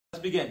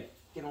Let's begin.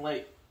 Getting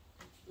late.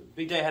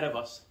 Big day ahead of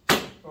us.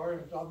 Sorry,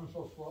 I'm driving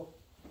so slow.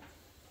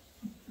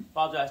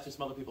 Apologize to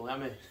some other people,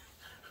 not me.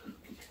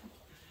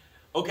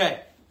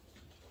 Okay.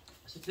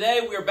 So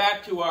today we are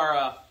back to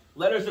our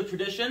letters of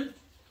tradition.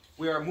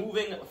 We are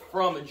moving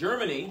from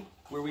Germany,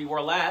 where we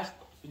were last.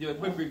 To do a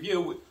quick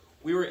review,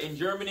 we were in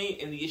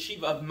Germany in the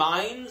yeshiva of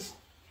Mainz.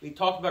 We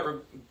talked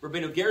about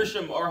Rabbeinu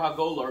Gershom Or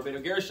HaGola,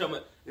 Rabbeinu Gershom,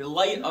 the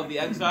light of the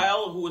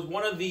exile, who was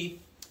one of the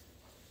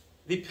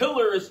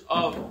pillars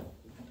of,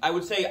 I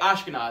would say,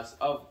 Ashkenaz,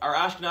 of our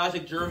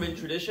Ashkenazic German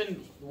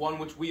tradition, one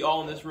which we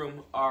all in this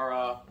room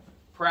are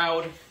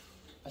proud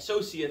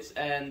associates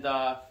and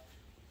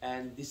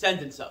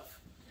descendants of.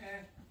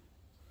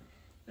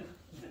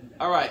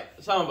 All right,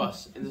 some of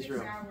us in this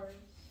room.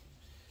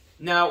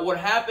 Now, what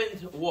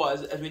happened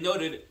was, as we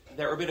noted,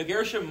 that Rabbeinu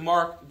Gershom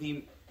marked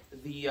the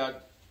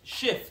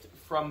shift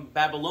from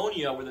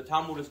Babylonia, where the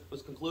Talmud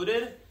was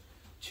concluded,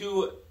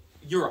 to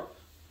Europe.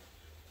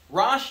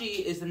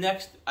 Rashi is the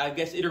next, I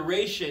guess,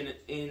 iteration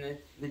in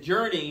the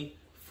journey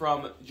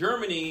from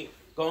Germany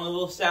going a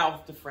little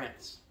south to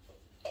France.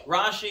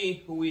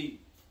 Rashi, who we've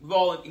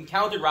all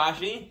encountered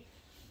Rashi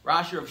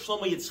of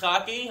Shlomo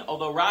Yitzchaki,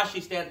 although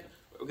Rashi stands,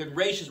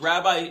 Reish is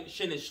Rabbi,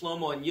 Shin is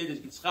Shlomo, and Yid is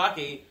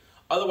Yitzchaki,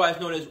 otherwise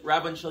known as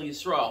Rabban Shel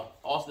Yisrael,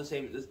 also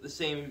the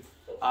same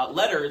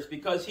letters,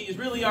 because he is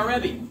really our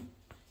Rebbe.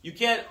 You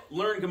can't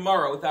learn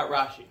Gemara without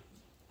Rashi.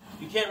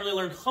 You can't really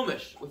learn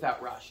Chumash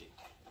without Rashi.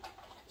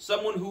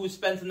 Someone who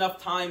spends enough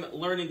time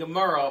learning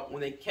Gemara,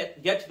 when they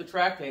get to the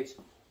tractates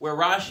where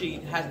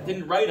Rashi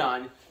didn't write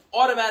on,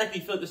 automatically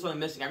feel like there's something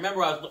missing. I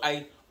remember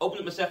I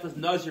opened up Masechtas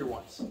Nazir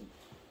once,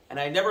 and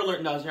I never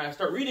learned Nazir, and I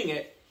start reading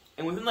it,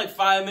 and within like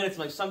 5 minutes,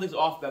 I'm like, something's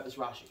off about this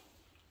Rashi.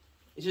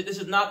 This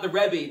is not the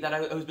Rebbe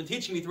that who's been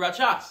teaching me throughout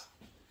Shas.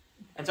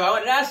 And so I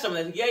went and asked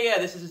someone, and they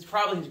said, this is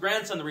probably his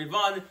grandson, the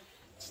Rivan.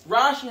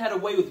 Rashi had a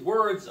way with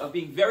words of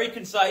being very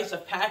concise,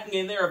 of packing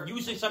in there, of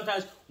using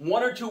sometimes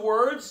one or two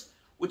words,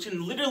 which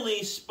can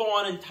literally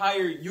spawn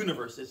entire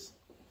universes.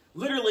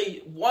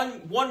 Literally,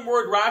 one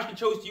word Rashi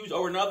chose to use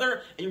over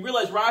another, and you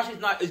realize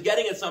Rashi is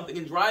getting at something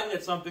and driving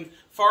at something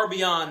far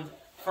beyond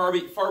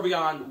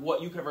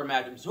what you could ever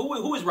imagine. So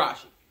who is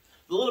Rashi?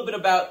 A little bit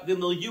about the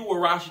milieu where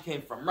Rashi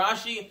came from.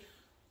 Rashi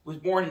was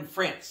born in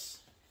France,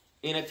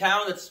 in a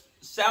town it's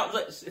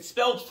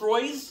spelled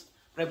Troyes,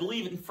 but I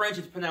believe in French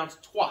it's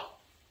pronounced Troyes.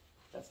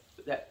 That's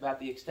about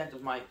the extent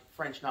of my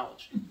French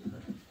knowledge.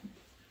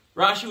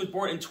 Rashi was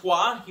born in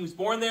Troyes. He was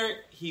born there,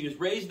 he was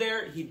raised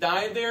there, he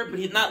died there, but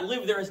he had not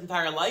lived there his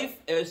entire life.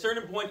 At a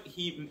certain point,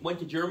 he went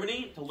to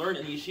Germany to learn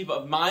in the yeshiva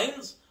of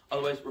Mainz,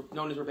 otherwise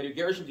known as Rabbeinu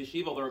Gershom's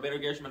yeshiva, although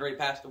Rabbeinu Gershom had already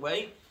passed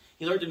away.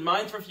 He learned in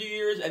Mainz for a few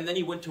years, and then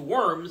he went to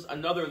Worms,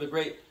 another of the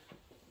great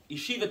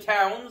yeshiva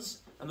towns,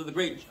 another of the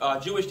great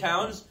Jewish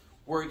towns,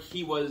 where it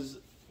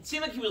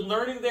seemed like he was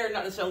learning there,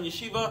 not necessarily in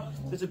yeshiva.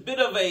 There's a bit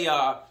of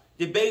a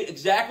debate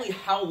exactly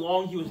how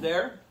long he was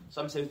there.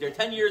 Some say he was there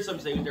 10 years, some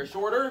say he was there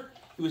shorter.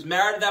 He was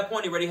married at that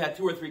point, he already had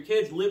 2 or 3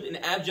 kids, lived in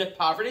abject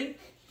poverty,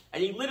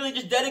 and he literally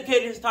just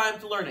dedicated his time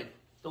to learning,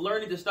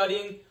 to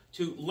studying,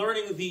 to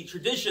learning the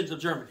traditions of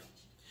Germany.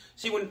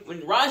 See, when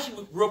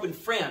Rashi grew up in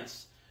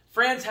France,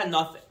 France had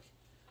nothing.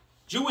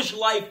 Jewish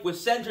life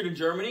was centered in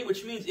Germany,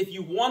 which means if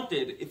you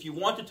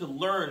wanted to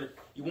learn,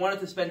 you wanted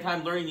to spend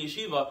time learning the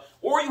yeshiva,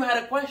 or you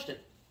had a question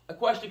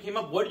came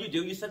up, what did?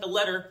 You sent a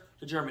letter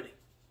to Germany.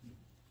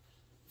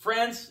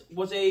 France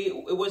was a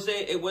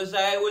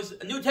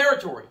new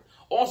territory.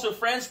 Also,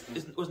 France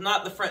was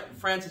not the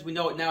France as we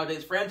know it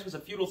nowadays. France was a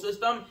feudal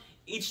system.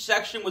 Each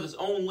section was its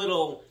own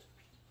little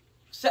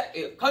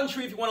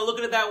country, if you want to look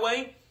at it that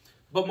way.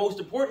 But most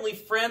importantly,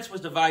 France was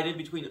divided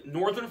between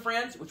northern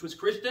France, which was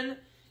Christian,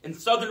 and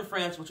southern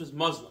France, which was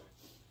Muslim.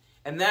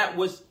 And that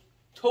was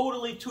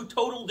two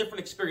total different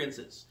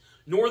experiences.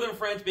 Northern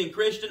France being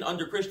Christian,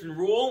 under Christian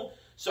rule.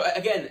 So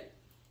again,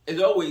 as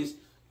always,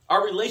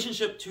 our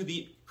relationship to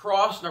the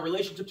cross and our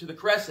relationship to the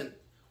crescent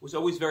was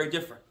always very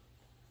different.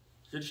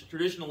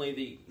 Traditionally,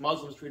 the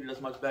Muslims treated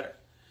us much better.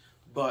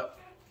 But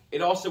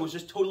it also was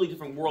just totally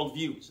different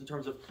worldviews in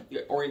terms of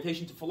the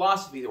orientation to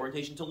philosophy, the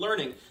orientation to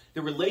learning,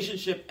 the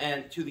relationship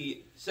and to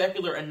the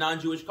secular and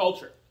non-Jewish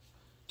culture.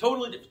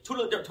 Totally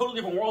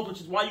different worlds,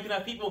 which is why you can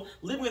have people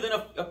living within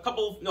a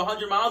couple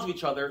 100 miles of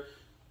each other.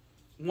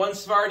 One's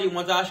Sephardi,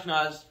 one's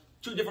Ashkenaz,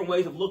 2 different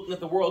ways of looking at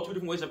the world, 2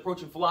 different ways of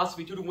approaching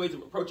philosophy, 2 different ways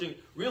of approaching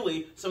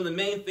really some of the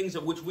main things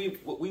of which we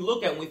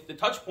look at, the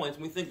touch points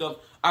when we think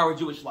of our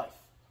Jewish life.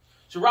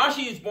 So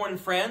Rashi is born in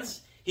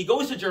France. He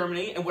goes to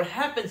Germany, and what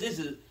happens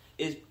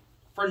is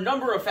for a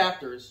number of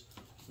factors,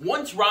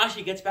 once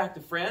Rashi gets back to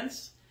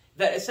France,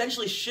 that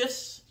essentially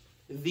shifts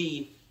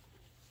the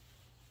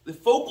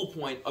focal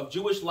point of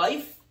Jewish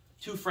life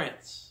to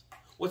France.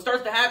 What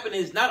starts to happen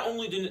is not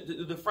only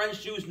do the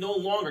French Jews no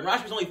longer, and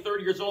Rashi was only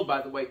 30 years old,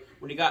 by the way,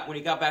 when he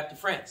got back to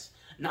France.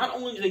 Not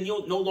only do they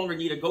no longer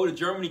need to go to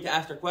Germany to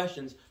ask their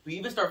questions, we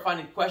even start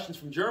finding questions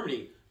from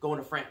Germany going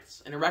to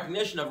France. And in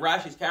recognition of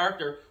Rashi's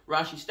character,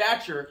 Rashi's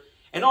stature,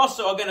 and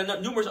also, again,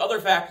 numerous other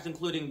factors,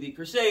 including the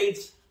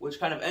Crusades, which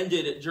kind of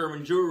ended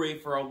German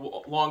Jewry for a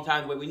long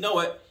time the way we know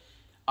it.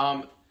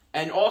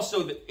 And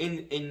also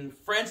in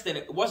France, then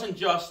it wasn't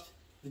just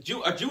a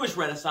Jewish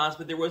Renaissance,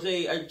 but there was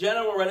a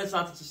general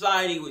Renaissance in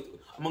society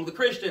among the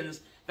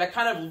Christians that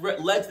kind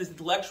of led to this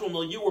intellectual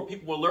milieu where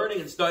people were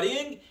learning and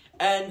studying,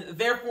 and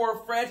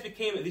therefore France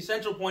became the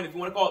central point, if you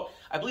want to call it,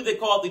 I believe they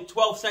call it the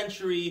 12th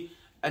century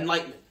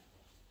Enlightenment.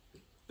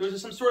 There was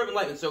some sort of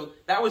enlightenment, so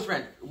that was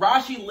France.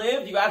 Rashi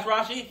lived, you asked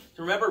Rashi,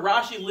 to remember,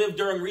 Rashi lived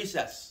during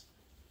recess.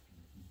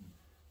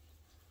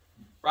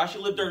 Rashi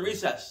lived during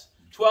recess.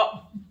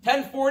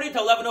 1040 to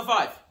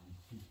 1105.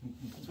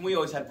 That's when we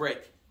always had break.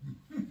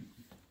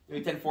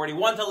 Maybe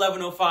 1041 to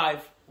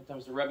 1105.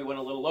 Sometimes the Rebbe went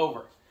a little over.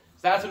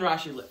 So that's when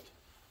Rashi lived.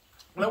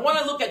 What I want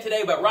to look at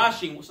today about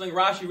Rashi, something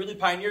Rashi really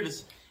pioneered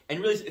is, and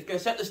really it's going to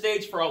set the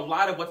stage for a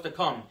lot of what's to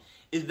come,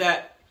 is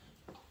that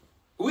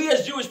we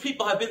as Jewish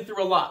people have been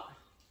through a lot.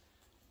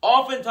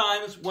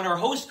 Oftentimes, when our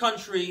host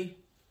country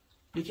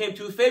became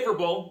too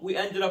favorable, we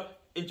ended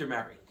up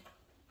intermarrying.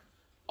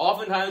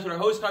 Oftentimes, when our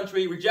host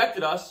country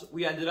rejected us,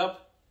 we ended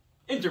up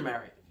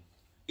intermarrying.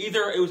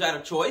 Either it was out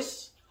of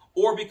choice,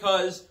 or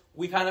because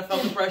we kind of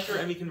felt the pressure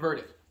and we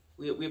converted.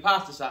 We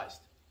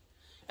apostatized.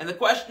 And the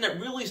question that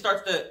really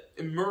starts to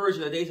emerge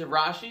in the days of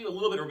Rashi, a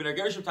little bit of Rabbi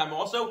Gershom time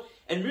also,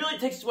 and really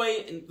takes its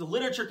way, and the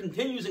literature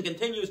continues and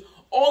continues,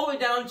 all the way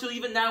down to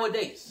even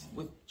nowadays,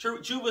 with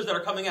tshuvas that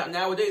are coming out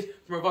nowadays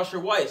from Rav Asher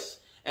Weiss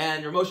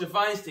and Rav Moshe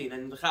Feinstein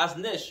and the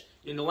Chazon Ish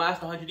in the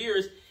last 100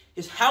 years,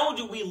 is how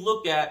do we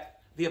look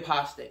at the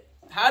apostate?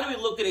 How do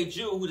we look at a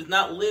Jew who does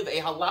not live a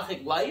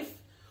halachic life,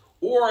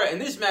 or in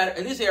this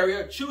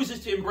area,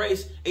 chooses to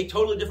embrace a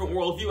totally different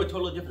worldview, a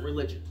totally different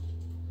religion?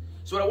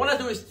 So what I want to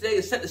do is today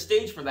is set the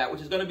stage for that,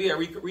 which is going to be a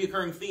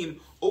recurring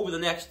theme over the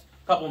next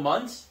couple of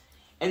months,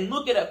 and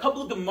look at a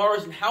couple of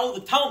Gemaras and how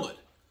the Talmud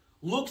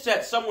looks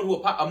at someone who,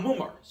 a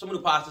mumar, someone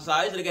who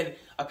apostatized. And again,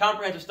 a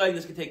comprehensive study in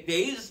this can take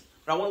days,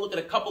 but I want to look at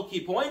a couple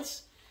key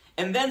points,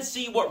 and then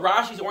see what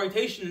Rashi's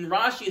orientation, and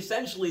Rashi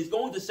essentially is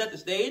going to set the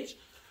stage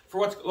for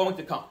what's going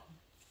to come.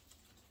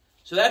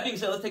 So that being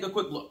said, let's take a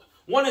quick look.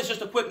 One is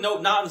just a quick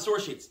note, not on the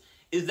source sheets,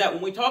 is that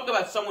when we talk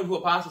about someone who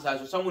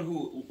apostatizes or someone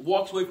who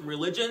walks away from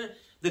religion,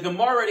 the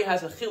Gemara already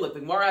has a chiluk. The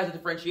Gemara has a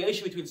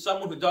differentiation between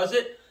someone who does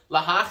it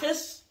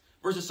lahachis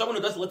versus someone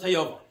who does it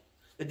l'tayovon.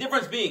 The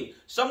difference being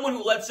someone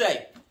who, let's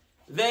say,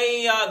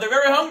 they're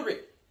very hungry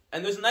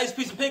and there's a nice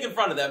piece of pig in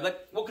front of them. Like,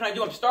 what can I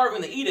do? I'm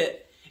starving. They eat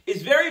it.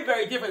 Is very,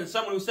 very different than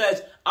someone who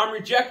says, I'm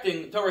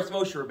rejecting Torah's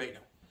Moshe Rabbeinu.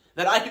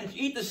 That I can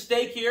eat this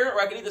steak here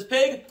or I can eat this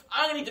pig.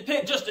 I'm going to eat the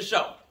pig just to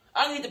show.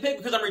 I'm going to eat the pig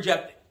because I'm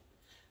rejecting.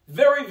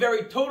 Very,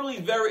 very, totally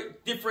very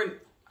different.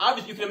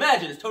 Obviously, you can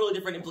imagine there's totally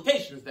different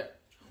implications there.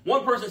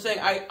 One person saying,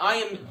 I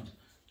am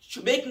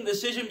making the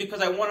decision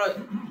because I want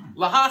to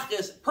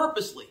lahachis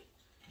purposely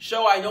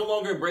show I no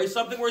longer embrace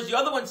something, whereas the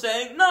other one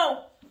saying,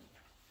 no,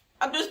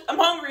 I'm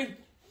hungry.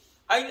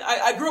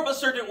 I grew up a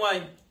certain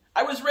way.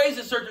 I was raised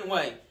a certain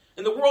way.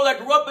 In the world I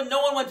grew up in,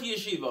 no one went to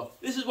yeshiva.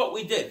 This is what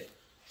we did.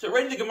 So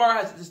already the Gemara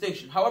has a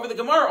distinction. However, the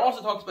Gemara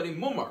also talks about a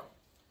mumar.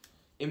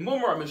 A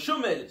mumar, a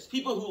meshumed, is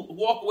people who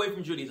walk away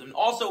from Judaism. And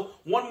also,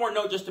 one more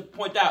note just to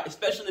point out,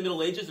 especially in the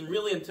Middle Ages and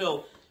really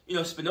until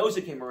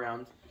Spinoza came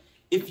around,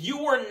 if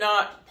you were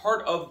not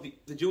part of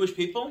the Jewish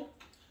people,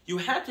 you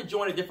had to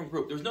join a different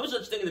group. There was no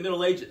such thing in the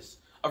Middle Ages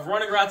of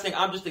running around saying,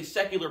 I'm just a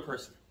secular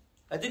person.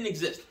 That didn't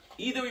exist.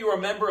 Either you were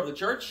a member of the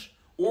church,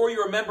 or you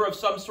were a member of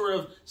some sort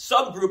of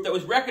subgroup that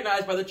was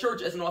recognized by the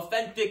church as an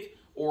authentic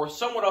or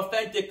somewhat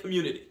authentic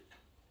community.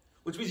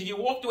 Which means if you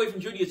walked away from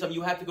Judaism,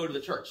 you had to go to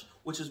the church.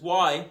 Which is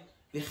why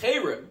the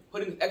Cherem,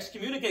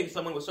 excommunicating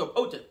someone, was so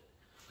potent.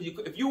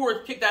 If you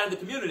were kicked out of the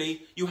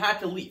community, you had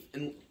to leave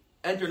and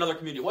enter another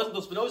community. It wasn't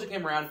until Spinoza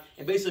came around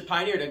and basically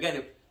pioneered,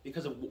 again,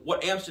 because of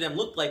what Amsterdam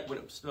looked like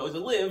when Spinoza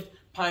lived,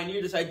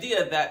 pioneered this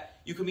idea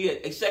that you can be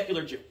a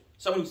secular Jew.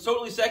 Someone who's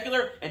totally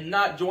secular and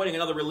not joining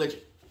another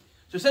religion.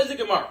 So it says the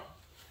Gemara.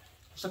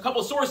 Just a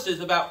couple of sources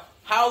about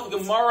how the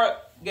Gemara,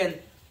 again,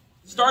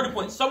 starting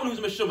point, someone who's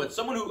a meshumad,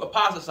 someone who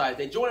apostatized,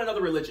 they join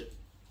another religion.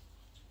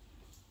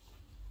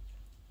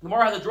 The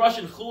Gemara has a drush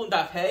in Chulun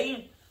Daf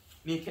Hey,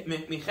 Michem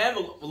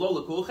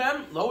v'lo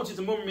lekulchem, lo it's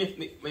a mum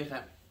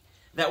michem.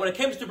 That when it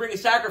comes to bringing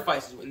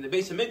sacrifices, in the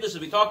base of Mikdash, as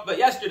we talked about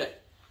yesterday,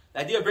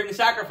 the idea of bringing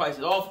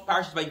sacrifices, all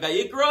parashas by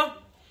Vayikra,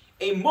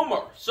 a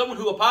mumar, someone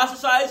who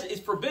apostatizes, is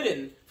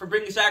forbidden from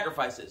bringing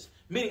sacrifices.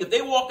 Meaning, if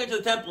they walk into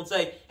the temple and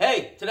say,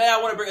 hey, today I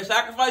want to bring a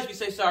sacrifice, we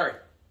say, sorry,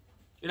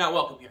 you're not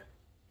welcome here.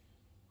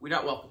 We're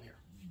not welcome here.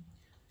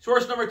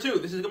 Source number 2,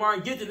 this is Gemara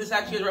in Gittin, this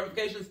actually has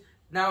ramifications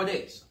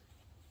nowadays.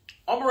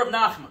 Omer of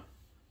Nachman,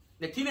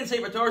 Nektin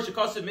Sefer Torah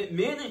shekasav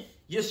min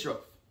Yisrof.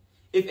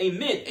 If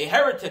a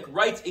heretic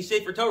writes a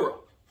Sefer Torah,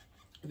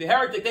 if the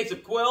heretic takes a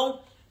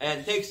quill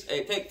and takes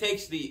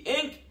the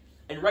ink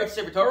and writes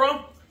Sefer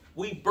Torah,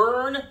 we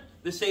burn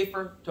the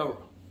Sefer Torah.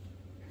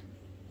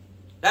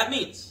 That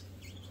means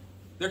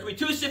there can be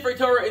 2 Sefer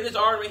Torah in this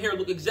aron right here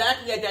look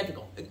exactly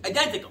identical.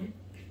 Identical.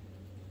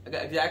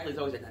 Exactly, it's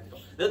always identical.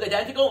 They look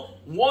identical.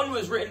 One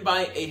was written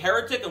by a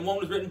heretic and one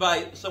was written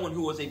by someone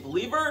who was a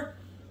believer.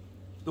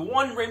 The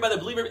one written by the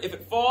believer, if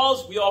it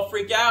falls, we all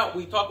freak out.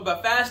 We talk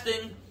about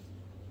fasting.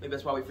 Maybe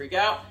that's why we freak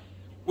out.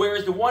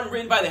 Whereas the one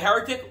written by the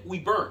heretic, we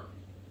burn.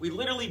 We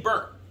literally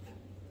burn.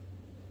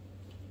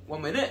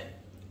 1 minute.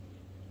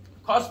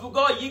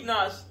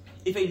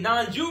 If a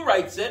non-Jew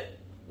writes it,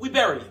 we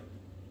bury it.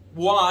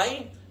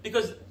 Why?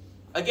 Because,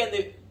 again,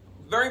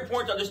 very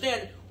important to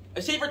understand,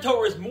 a Sefer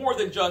Torah is more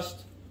than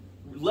just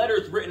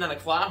letters written on a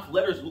cloth,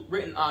 letters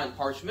written on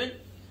parchment,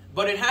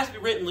 but it has to be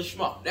written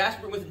lishma. It has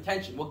to be written with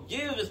intention. What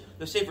gives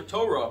the Sefer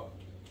Torah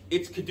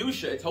its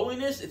kedusha, its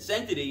holiness, its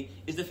sanctity,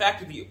 is the fact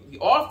that the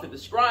author, the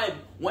scribe,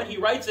 when he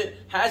writes it,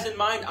 has in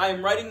mind, I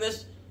am writing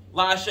this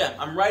la Hashem.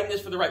 I'm writing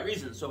this for the right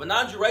reasons. So if a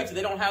non-Jew writes it,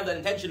 they don't have that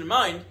intention in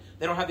mind.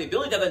 They don't have the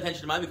ability to have that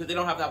intention in mind because they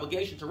don't have the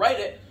obligation to write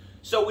it.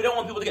 So we don't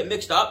want people to get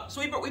mixed up.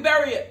 So we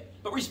bury it,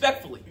 but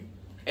respectfully.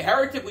 A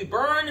heretic we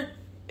burn,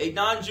 a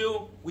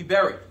non-Jew we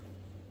bury.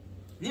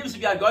 If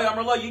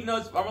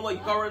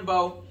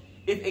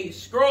a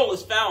scroll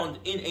is found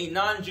in a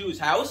non-Jew's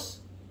house,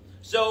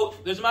 so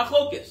there's a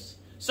machlokis.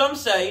 Some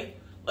say,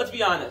 let's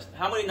be honest,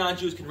 how many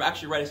non-Jews can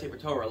actually write a Sefer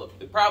Torah? Look,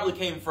 it probably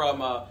came from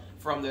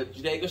the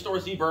Judaica store,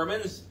 Z.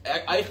 Berman's,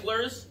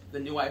 Eichlers, the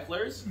new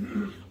Eichlers.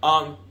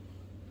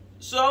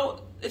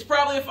 So it's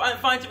probably a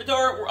fine Sefer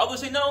Torah, where others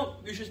say, no,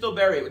 you should still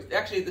bury it.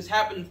 Actually, this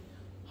happened,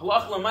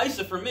 halacha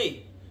l'maisa for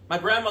me. My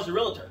grandma's a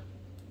realtor.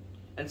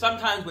 And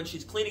sometimes when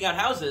she's cleaning out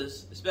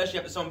houses, especially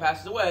after someone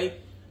passes away,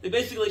 they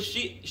basically,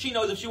 she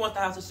knows if she wants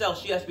the house to sell,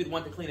 she has to be the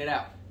one to clean it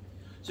out.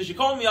 So she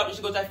called me up and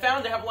she goes, I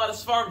found they have a lot of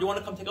Sfarim, do you want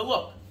to come take a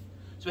look?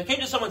 So I came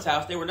to someone's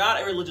house, they were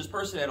not a religious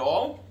person at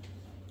all,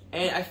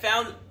 and I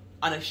found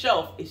on a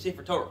shelf a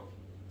Sefer Torah.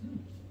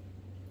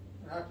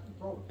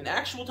 An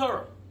actual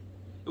Torah.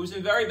 It was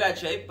in very bad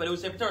shape, but it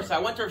was Sefer Torah. So I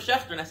went to Rav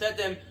Shechter and I said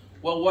to him,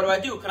 well, what do I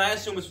do? Can I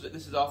assume this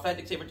is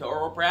authentic Sefer Torah?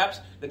 Or perhaps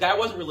the guy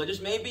wasn't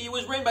religious, maybe it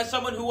was written by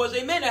someone who was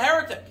a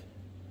heretic.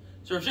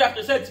 So Rav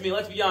Shechter said to me,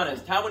 let's be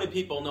honest, how many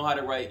people know how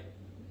to write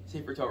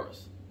Sefer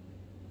Torahs?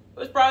 It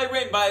was probably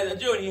written by a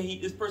Jew,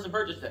 and this person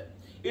purchased it.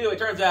 Either way, it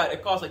turns out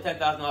it cost like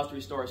 $10,000 to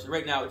restore it. So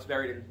right now it's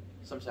buried in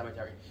some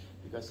cemetery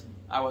because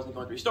I wasn't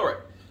going to restore it.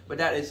 But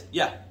that is,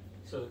 yeah.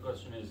 So the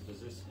question is,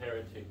 does this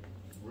heretic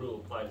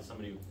rule apply to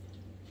somebody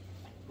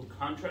who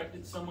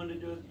contracted someone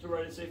to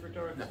write a Sefer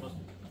Torah? No.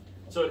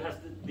 So it has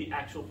to the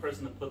actual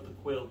person that put the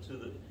quill to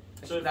the.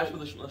 So that's where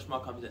the Shema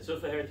comes in. So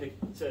if a heretic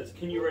says,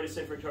 "Can you write a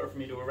Sefer Torah for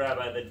me?" to a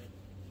rabbi that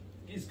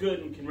is good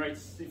and can write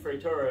Sefer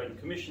Torah and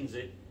commissions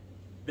it,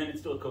 then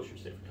it's still a kosher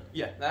Sefer Torah.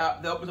 Yeah,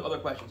 that opens up other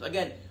questions.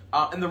 Again,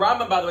 and the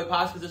Rambam, by the way,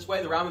 passes this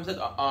way. The Rambam says,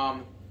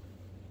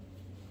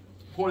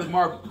 quoted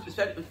more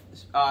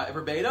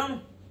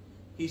verbatim.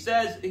 He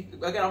says,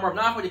 again, Amar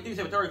Nachman, Yichtiv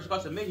Sefer Torah,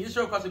 Yishkas Min,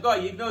 Yisro Kas Goy,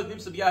 Yignoz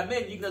Nimsa Biyad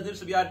Min, Yignoz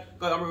Nimsa Biyad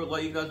Goy, Amar Lo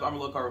Yignoz Amar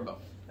Lo Karimbo.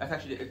 That's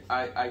actually,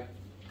 I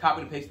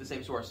copied and pasted the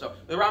same source. So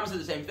the Rambam says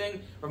the same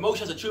thing. Rav Moshe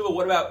has a tshuva.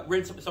 What about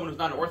someone who's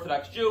not an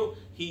Orthodox Jew?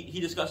 He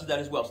discusses that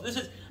as well. So this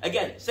is,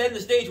 again, setting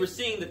the stage. We're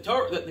seeing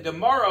the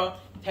Gemara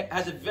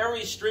has a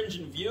very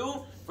stringent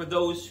view for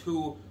those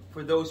who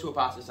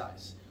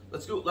apostatize.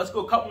 Let's go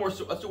a couple more.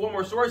 Let's do one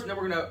more source, and then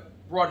we're going to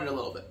broaden it a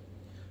little bit.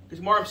 Because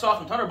Gemara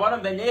Psachim Tanar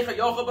Badam Ben Necha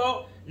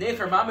Yochabo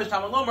Necher Mamish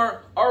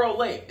Tamalomer Aro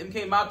Leif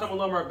Imke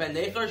Matamalomer Ben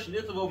Necher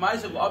Shnitavo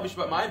Maisav Abish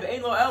Bat Mai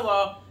Ve'Ein Lo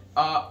Ella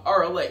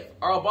Aro Leif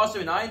Aro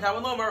Baser Nayin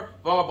Tamalomer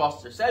Vara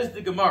Baser. Says the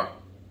Gemara.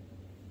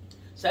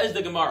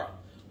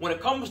 When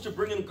it comes to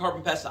bringing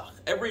Carbon Pesach,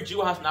 every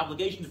Jew has an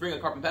obligation to bring a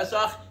Carbon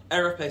Pesach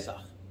Erev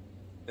Pesach.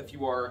 If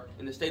you are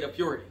in the state of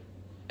purity,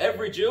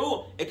 every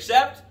Jew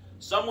except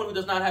someone who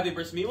does not have a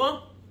bris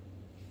milah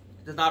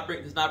does not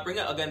bring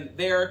it. Again,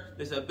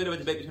 there's a bit of a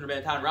debate between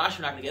Rabbi and Rashi.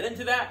 We're not going to get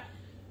into that.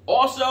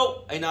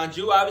 Also, a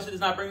non-Jew obviously does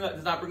not bring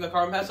a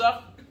Carbon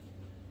Pesach.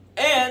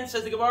 And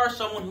says the Gemara,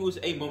 someone who is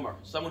a mumar,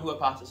 someone who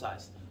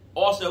apostatized,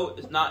 also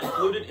is not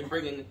included in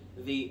bringing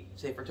the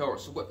Sefer Torah.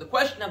 So the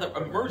question now that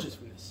emerges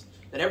from this,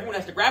 that everyone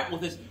has to grapple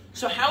with is,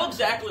 so how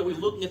exactly are we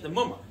looking at the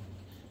mumar?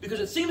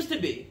 Because it seems to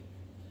be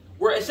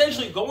we're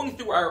essentially going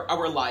through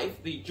our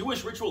life, the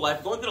Jewish ritual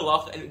life, going through the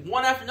lach, and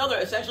one after another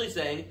essentially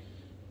saying,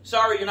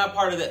 sorry, you're not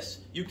part of this.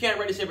 You can't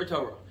write a Sefer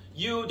Torah.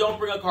 You don't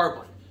bring a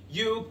carbon.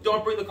 You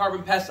don't bring the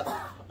Carbon Pesach.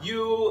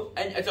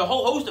 And it's a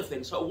whole host of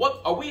things. So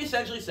what are we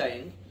essentially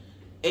saying?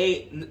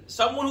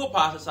 Someone who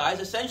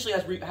apostatized essentially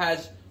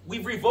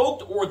we've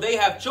revoked, or they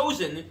have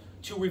chosen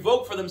to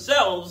revoke for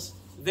themselves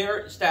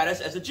their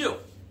status as a Jew.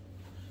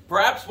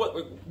 Perhaps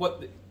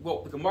what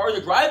the Gemara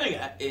are driving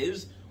at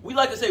is, we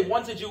like to say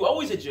once a Jew,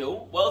 always a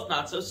Jew. Well, it's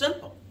not so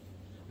simple.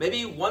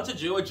 Maybe once a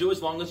Jew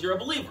as long as you're a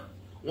believer.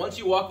 Once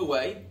you walk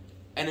away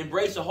and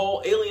embrace a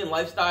whole alien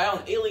lifestyle,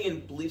 an alien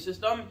belief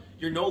system,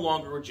 you're no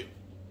longer a Jew.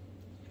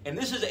 And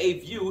this is a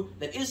view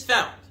that is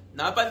found,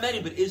 not by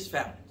many, but is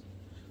found.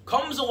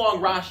 Comes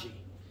along Rashi,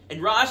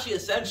 and Rashi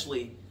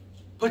essentially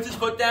puts his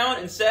foot down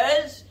and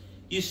says,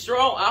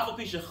 Yisrael afal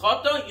pi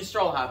shechata,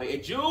 Yisrael have. A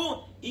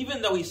Jew,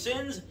 even though he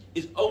sins,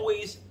 is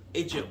always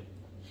a Jew.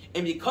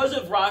 And because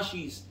of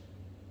Rashi's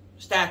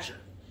stature,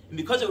 and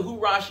because of who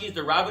Rashi is,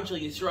 the Rabban Shel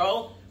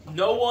Yisrael,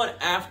 no one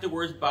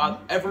afterwards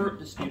ever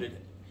disputed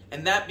it.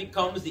 And that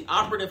becomes the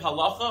operative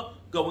halacha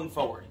going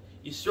forward.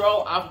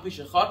 Yisrael afal pi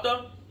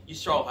shechata,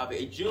 Yisrael have.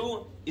 A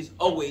Jew is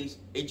always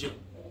a Jew.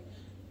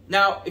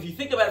 Now, if you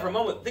think about it for a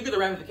moment, think of the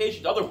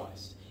ramifications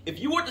otherwise. If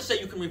you were to say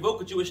you can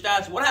revoke a Jewish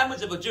status, what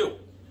happens if a Jew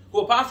who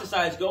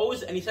apostatized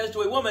goes and he says to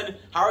a woman,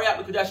 Hariyat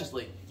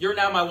Mekudeshesli, you're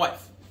now my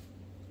wife?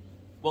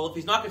 Well, if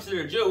he's not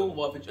considered a Jew,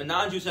 well, if a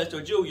non-Jew says to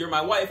a Jew, you're my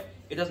wife,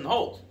 it doesn't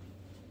hold.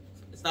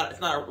 It's not a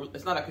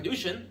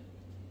kedushin.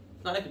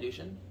 It's not a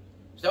kedushin.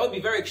 So that would be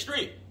very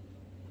extreme.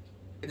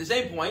 At the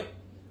same point,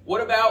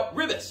 what about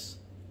ribis?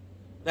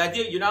 The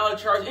idea you're not allowed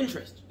to charge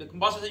interest. The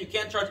Kabbalah says you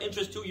can't charge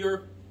interest to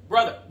your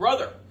brother.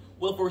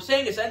 Well, if we're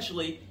saying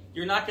essentially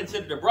you're not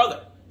considered a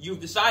brother, you've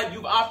decided,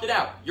 you've opted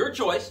out. Your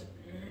choice.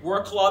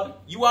 We're a club.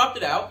 You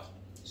opted out.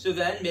 So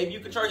then maybe you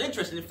can charge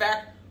interest. And in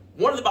fact,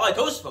 one of the Balei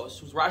Tosfos,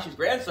 who's Rashi's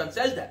grandson,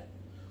 says that.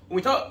 When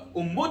we talk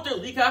umuter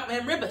likach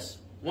mehem ribis,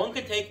 one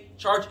could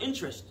charge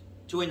interest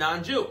to a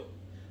non-Jew.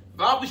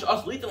 Although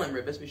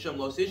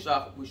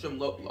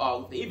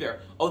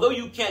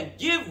you can't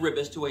give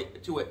ribis to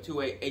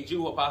a Jew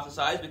who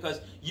apostatized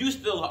because you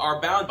still are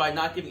bound by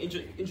not giving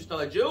interest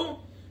on a Jew,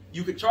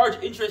 you could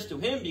charge interest to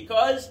him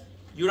because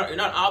you're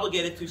not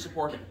obligated to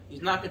support him.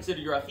 He's not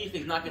considered your achicha,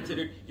 he's not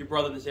considered your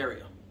brother in this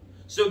area.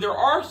 So there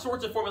are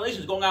sorts of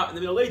formulations going out in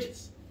the Middle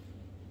Ages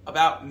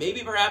about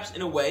maybe perhaps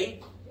in a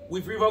way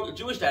we've revoked the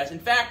Jewish status. In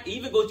fact, it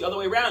even goes the other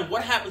way around.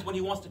 What happens when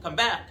he wants to come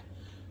back?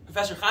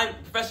 Professor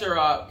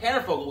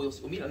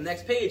Kannervogel, we'll meet on the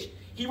next page,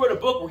 he wrote a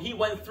book where he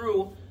went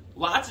through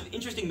lots of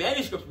interesting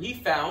manuscripts where he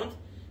found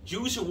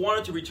Jews who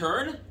wanted to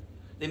return.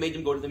 They made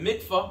them go to the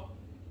mikvah.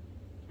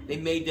 They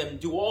made them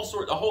do a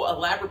whole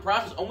elaborate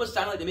process, almost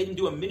sounded like they made them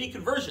do a mini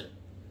conversion,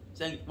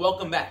 saying,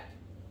 welcome back.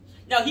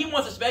 Now, he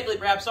wants to speculate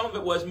perhaps some of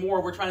it was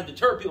more we're trying to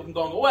deter people from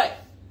going away.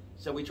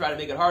 So we try to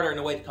make it harder in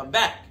a way to come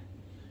back.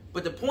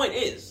 But the point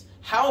is,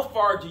 how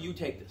far do you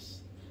take this?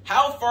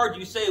 How far do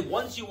you say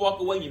once you walk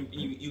away,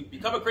 you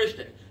become a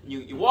Christian, and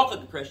you walk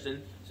like a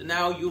Christian, so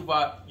now you've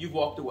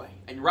walked away.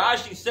 And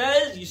Rashi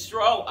says,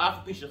 Yisrael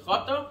af pi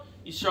shechata,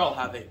 Yisrael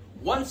have a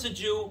once a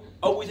Jew,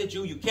 always a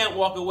Jew. You can't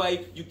walk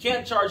away. You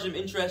can't charge them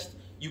interest.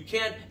 You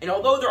can't. And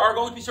although there are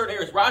going to be certain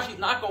areas, Rashi is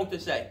not going to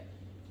say,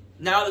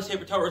 now the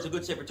Sefer Torah is a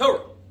good Sefer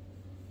Torah.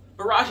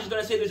 But Rashi is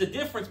going to say there's a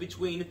difference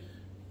between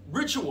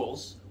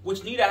rituals,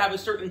 which need to have a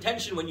certain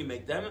intention when you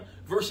make them,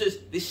 versus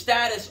the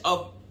status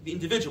of the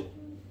individual,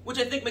 which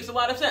I think makes a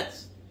lot of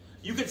sense.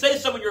 You could say to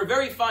someone, you're a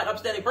very fine,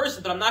 upstanding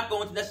person, but I'm not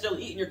going to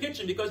necessarily eat in your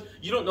kitchen because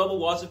you don't know the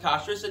laws of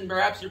kashrus, and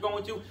perhaps you're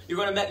going to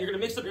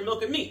mix up your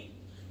milk and meat.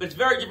 But it's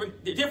very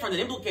different than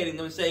implicating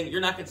them and saying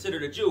you're not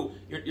considered a Jew.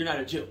 You're not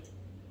a Jew.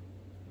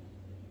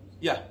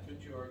 Yeah.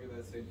 Couldn't you argue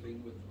that same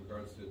thing with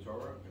regards to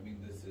Torah? I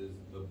mean, this is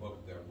the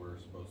book that we're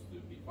supposed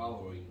to be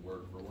following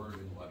word for word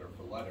and letter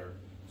for letter.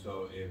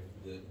 So if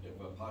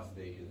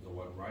apostate is the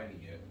one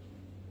writing it,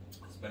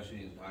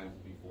 especially in times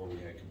before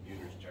we had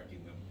computers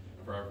checking them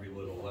for every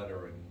little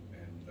letter and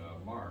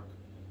mark,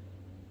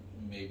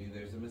 maybe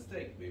there's a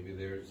mistake. Maybe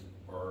there's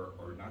or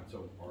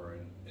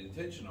an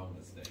intentional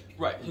mistake.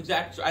 Right,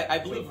 exactly. So I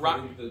believe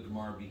shouldn't the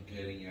Gemara be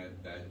getting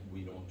at that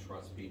we don't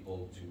trust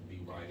people to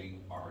be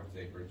writing our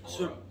sacred Torah?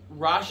 So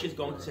Rashi is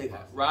going to say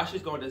that. Rashi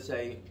is going to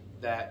say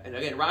that, and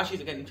again, Rashi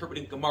is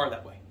interpreting Gemara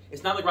that way.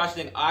 It's not like Rashi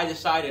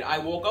saying, I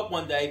woke up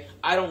one day,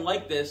 I don't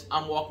like this,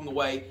 I'm walking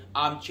away,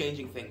 I'm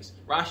changing things.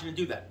 Rashi didn't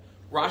do that.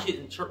 Rashi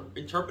is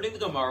interpreting the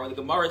Gemara. When the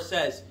Gemara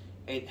says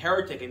a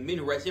heretic, a min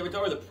who writes Sefer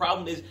Torah, the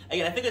problem is,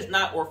 again, I think it's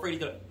not we're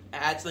afraid to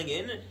add something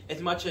in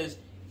as much as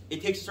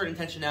it takes a certain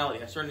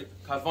intentionality, a certain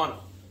kavanah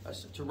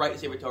to write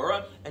Sefer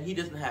Torah, and he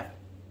doesn't have it.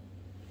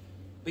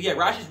 But yeah,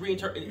 Rashi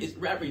is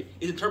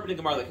interpreting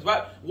Gemara. Because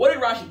what's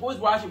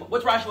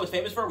Rashi most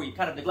famous for? We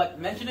kind of neglect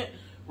to mention it.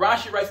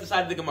 Rashi writes the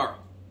side of the Gemara.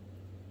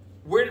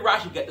 Where did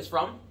Rashi get this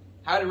from?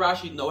 How did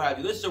Rashi know how to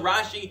do this? So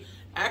Rashi,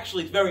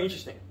 actually, it's very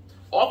interesting.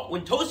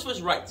 When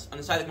Tosfos writes on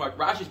the side of the Gemara,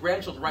 Rashi's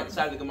grandchildren write the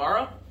side of the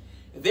Gemara,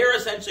 they're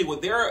essentially,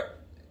 what their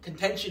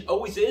contention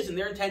always is, and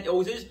their intent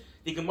always is,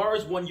 the Gemara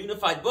is one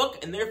unified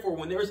book, and therefore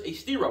when there's a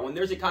stira, when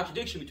there's a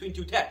contradiction between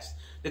two texts,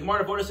 the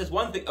Gemara Avodah says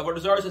one thing, Avodah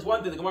Zarah says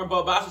one thing, the Gemara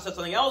Bava Basra says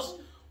something else,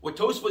 what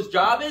Tosfos'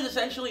 job is,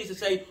 essentially, is to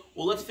say,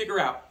 well, let's figure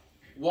out,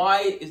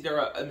 why is there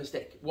a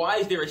mistake? Why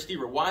is there a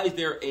stira? Why is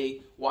there a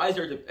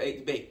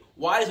debate?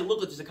 Why does it look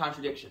like there's a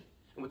contradiction?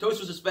 And what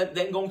Tosfos is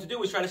then going to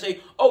do is try to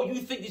say, oh, you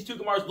think these two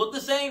Gemaras look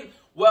the same?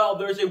 Well,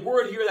 there's a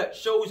word here that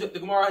shows that the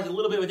Gemara has a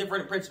little bit of a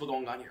different principle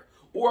going on here.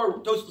 Or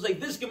Tosfos will say,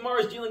 this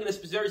Gemara is dealing in a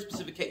very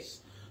specific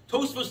case.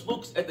 Tosfos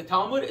looks at the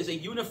Talmud as a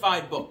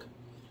unified book.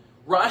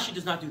 Rashi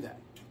does not do that.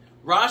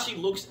 Rashi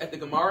looks at the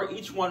Gemara,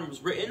 each one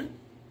was written,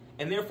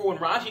 and therefore when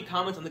Rashi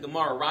comments on the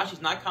Gemara,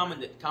 Rashi's not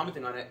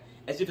commenting on it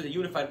as if it's a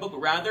unified book, but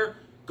rather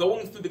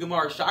going through the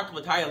Gemara, Shak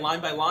Lataya,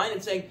 line by line,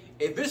 and saying,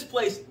 if this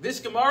place,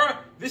 this Gemara,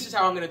 this is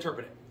how I'm going to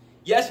interpret it.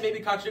 Yes, maybe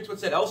it contradicts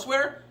what's said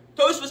elsewhere.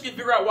 Tosfos can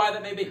figure out why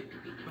that may be.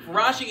 But for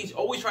Rashi, he's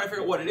always trying to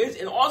figure out what it is,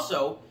 and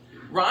also,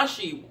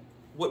 Rashi,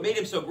 what made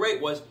him so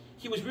great was,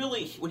 he was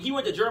really, when he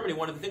went to Germany,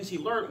 one of the things he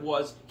learned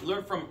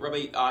from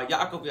Rabbi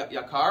Yaakov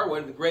Yakar,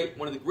 one of the great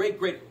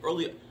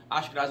early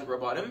Ashkenazi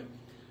Rabbanim.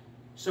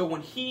 So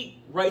when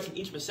he writes in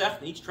each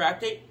Masech, in each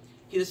tractate,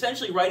 he's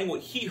essentially writing what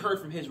he heard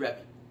from his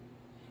Rebbe.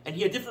 And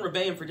he had different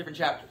Rebbeim for different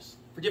chapters,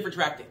 for different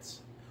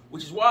tractates.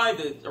 which is why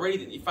already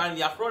you find in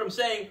the Achronim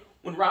saying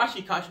when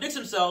Rashi contradicts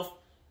himself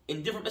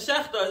in different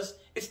Masechtas,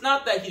 it's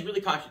not that he's really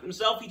contradicting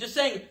himself. He's just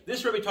saying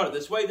this Rebbe taught it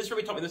this way, this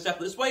Rebbe taught me the Masechta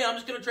this way, and I'm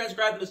just going to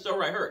transcribe the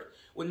Torah I heard.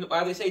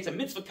 Why they say it's a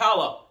mitzvah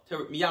kala to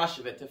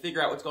miyashiv it, to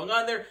figure out what's going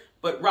on there.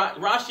 But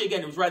Rashi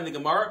again, who was writing the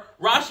Gemara,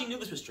 Rashi knew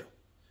this was true.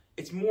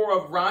 It's more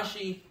of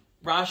Rashi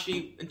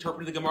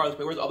interpreted the Gemara this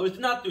way, whereas others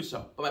did not do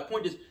so. But my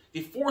point is,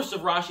 the force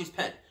of Rashi's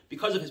pen,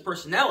 because of his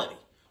personality,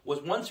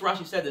 was once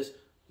Rashi said this,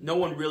 no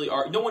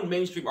one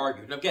mainstream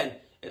argued. And again,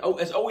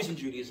 as always in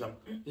Judaism,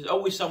 there's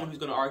always someone who's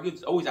going to argue.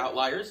 There's always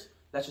outliers.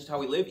 That's just how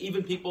we live.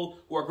 Even people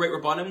who are great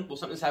Rabbanim will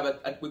sometimes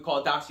have we call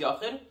it Das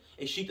Yachid,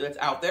 a sheet that's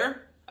out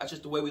there. That's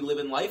just the way we live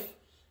in life.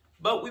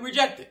 But we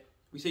reject it.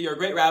 We say you're a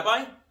great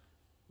rabbi,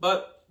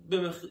 but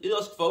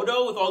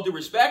photo, with all due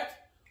respect,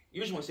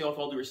 usually when we say with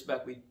all due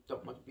respect, we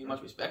don't mean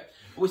much respect,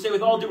 but we say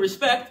with all due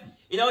respect, and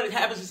it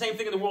happens the same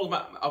thing in the world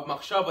of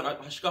Machshava and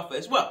Hashkafa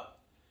as well.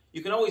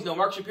 You can always know,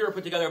 Mark Shapiro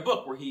put together a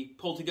book where he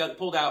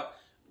pulled out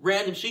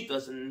random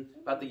shitas and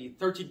about the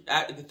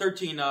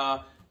 13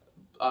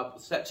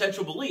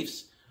 central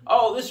beliefs.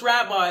 Oh, this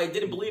rabbi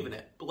didn't believe in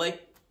it. But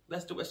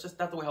that's just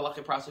not the way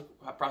halakhic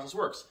process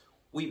works.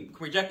 We can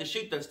reject the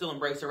shita and still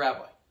embrace the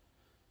rabbi.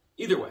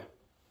 Either way.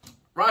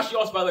 Rashi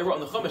also, by the way, wrote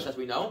in the Chumash, as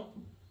we know.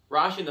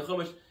 Rashi and the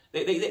Chumash,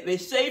 they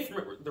say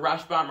from the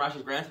Rashbam,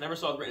 Rashi's grandson, never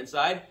saw it written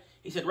inside.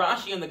 He said,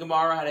 Rashi and the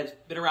Gemara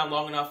had been around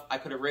long enough, I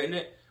could have written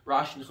it.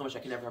 Rashi and the Chumash I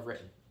could never have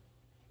written.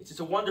 It's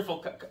a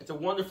wonderful, if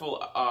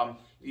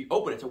you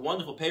open it, it's a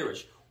wonderful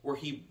parish where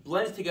he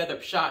blends together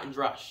Pshat and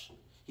Drash.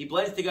 He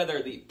blends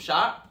together the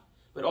Pshat,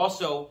 but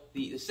also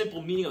the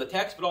simple meaning of the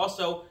text, but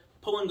also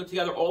pulling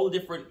together all the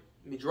different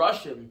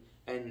Midrashim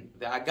and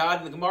the Agad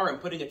and the Gemara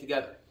and putting it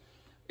together.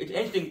 It's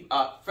interesting,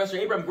 Professor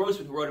Abraham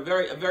Grossman, who wrote a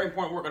very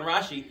important work on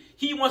Rashi,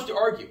 he wants to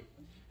argue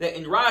that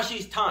in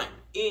Rashi's time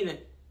in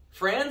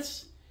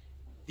France,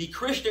 the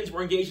Christians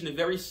were engaged in a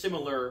very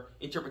similar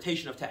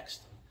interpretation of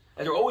text.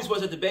 And there always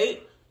was a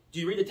debate. Do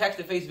you read the text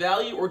at face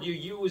value, or do you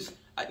use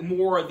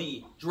more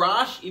the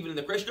drash, even in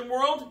the Christian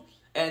world?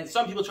 And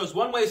some people chose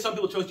one way, some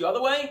people chose the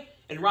other way.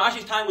 And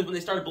Rashi's time was when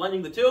they started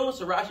blending the two,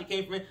 so Rashi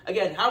came from it.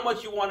 Again, how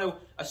much you want to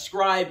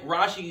ascribe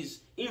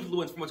Rashi's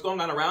influence from what's going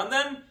on around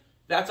them,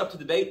 that's up to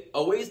debate,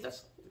 always.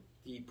 That's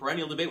the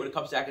perennial debate when it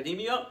comes to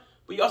academia.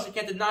 But you also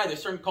can't deny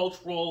there's certain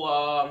cultural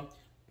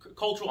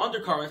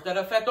undercurrents that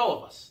affect all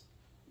of us.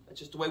 That's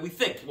just the way we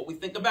think, what we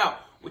think about,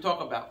 what we talk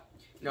about.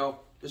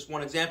 Just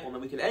one example, and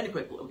then we can end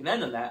quickly. We can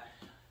end on that.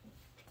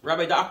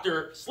 Rabbi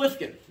Dr.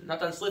 Slifkin,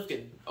 Natan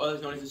Slifkin,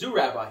 otherwise known as the Zoo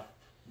Rabbi.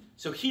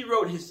 So he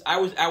wrote his. I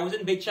was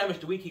in Beit Shemesh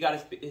the week he got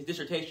his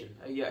dissertation.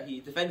 He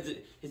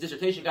defended his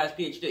dissertation, got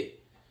his PhD.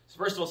 So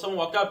first of all, someone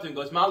walked up to him and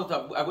goes, "Mazel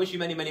tov, I wish you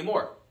many, many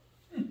more."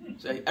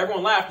 So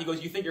everyone laughed. He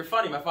goes, "You think you're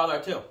funny? My father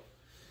too."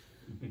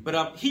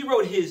 But he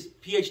wrote his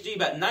PhD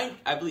about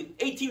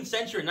 18th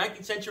century and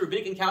 19th century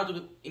rabbinic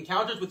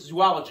encounters with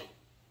zoology.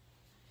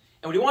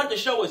 And what he wanted to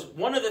show is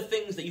one of the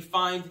things that you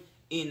find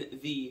in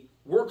the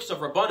works of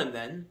Rabbanim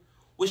then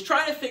was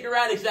trying to figure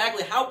out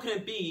exactly how can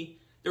it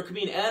be there could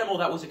be an animal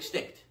that was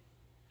extinct.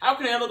 How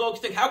can an animal go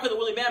extinct? How can the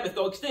woolly mammoth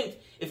go extinct?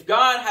 If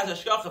God has a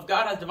shkach, if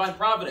God has divine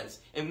providence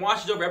and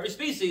watches over every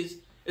species,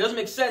 it doesn't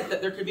make sense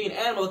that there could be an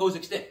animal that goes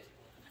extinct.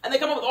 And they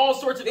come up with all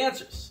sorts of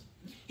answers.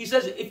 He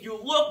says if you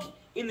look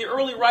in the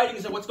early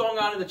writings of what's going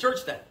on in the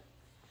church then,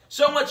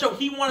 so much so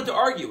he wanted to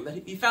argue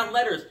that he found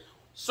letters,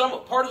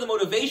 some part of the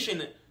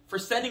motivation for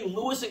sending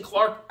Lewis and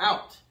Clark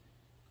out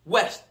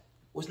west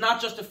was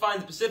not just to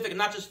find the Pacific and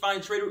not just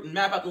find trade route and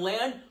map out the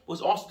land, was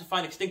also to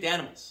find extinct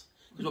animals.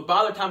 Because what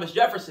bothered Thomas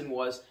Jefferson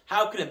was,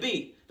 how can it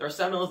be there are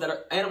some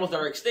animals that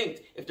are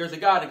extinct if there's a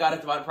God has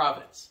divine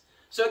providence?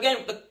 So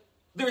again,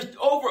 there's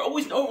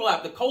always an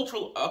overlap. The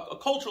cultural,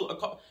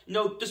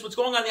 just what's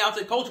going on in the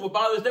outside culture, what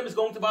bothers them is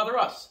going to bother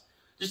us.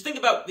 Just think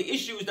about the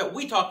issues that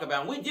we talk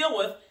about and we deal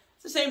with.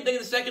 It's the same thing in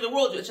the secular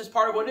world. It's just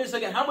part of what it is.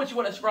 Again, how much you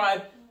want to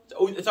ascribe,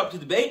 it's up to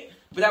debate.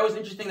 But that was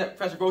interesting that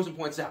Professor Grossman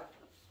points out.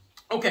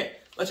 Okay,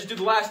 let's just do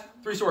the last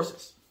three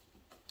sources.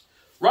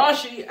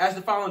 Rashi asks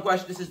the following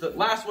question. This is the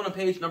last one on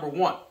page number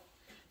 1.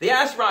 They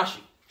asked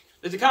Rashi,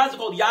 there's a concept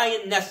called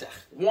yayin nesech,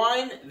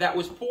 wine that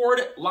was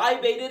poured,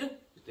 libated,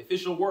 the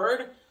official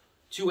word,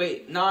 to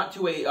a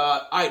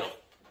idol.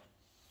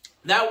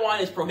 That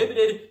wine is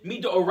prohibited.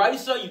 Mida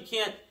oraisa,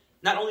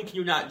 not only can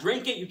you not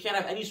drink it, you can't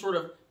have any sort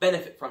of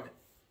benefit from it.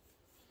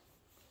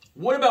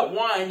 What about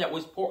wine that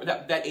was poured,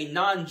 that a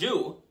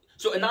non-Jew,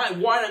 so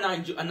wine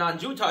a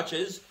non-Jew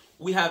touches,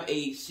 we have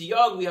a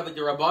siyag, we have a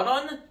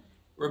derabanan,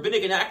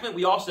 rabbinic enactment,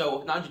 we also,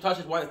 if non-Jew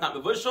touches wine that's not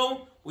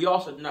mevushal, we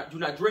also do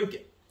not drink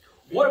it.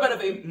 What about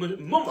if a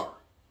mumar,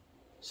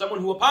 someone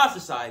who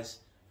apostatizes,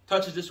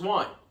 touches this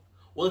wine?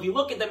 Well, if you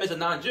look at them as a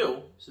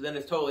non-Jew, so then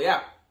it's totally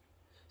out.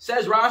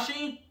 Says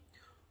Rashi,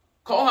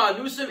 Kol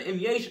ha'anusim im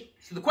yesh.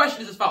 So the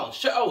question is as follows.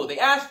 She'olu, they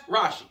asked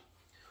Rashi,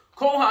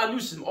 Kol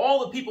ha'anusim, all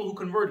the people who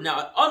converted.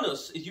 Now,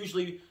 anus is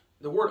usually,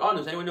 the word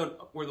anus, anyone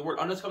know where the word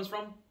anus comes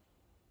from?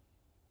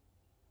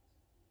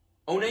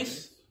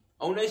 Ones?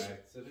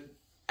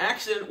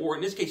 Accident, or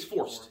in this case,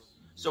 forced.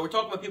 So we're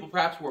talking about people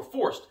perhaps who were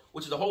forced,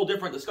 which is a whole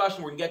different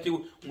discussion we're going to get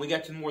to when we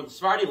get to more of the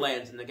Sephardi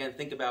lands. And again,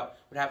 think about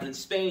what happened in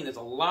Spain. There's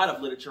a lot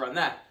of literature on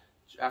that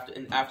after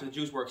the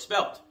Jews were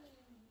expelled.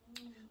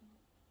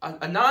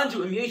 A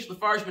non-Jew,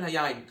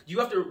 you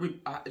have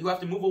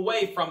to move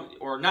away from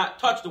or not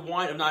touch the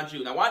wine of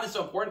non-Jew. Now, why is this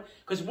so important?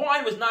 Because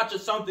wine was not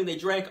just something they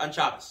drank on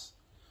Shabbos.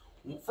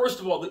 First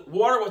of all,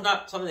 water was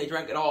not something they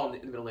drank at all in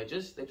the Middle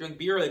Ages. They drank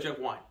beer, they drank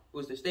wine. It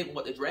was the staple of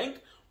what they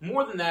drank.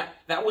 More than that,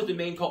 that was their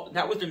main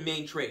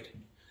trade.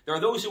 There are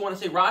those who want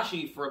to say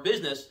Rashi for a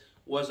business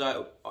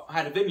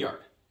had a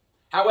vineyard.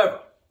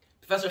 However,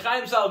 Professor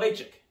Chaim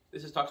Soloveitchik,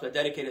 talks about a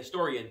dedicated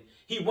historian,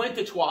 he went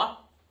to Troyes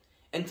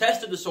and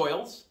tested the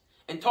soils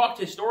and talked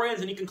to historians,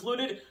 and he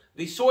concluded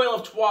the soil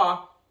of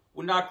Troyes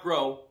would not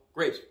grow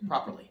grapes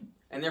properly.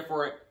 And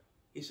therefore,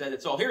 he said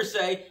it's all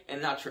hearsay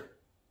and not true.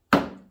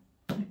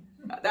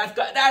 That's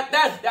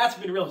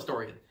been a real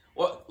historian.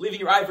 Well, leaving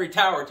your ivory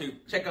tower to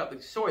check out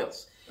the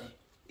soils.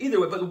 Either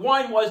way, but the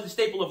wine was the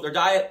staple of their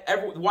diet.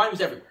 The wine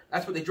was everywhere.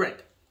 That's what they drank.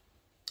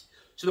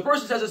 So the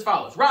person says as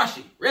follows: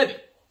 Rashi, Rebbe,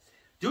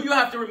 do you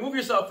have to remove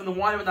yourself from the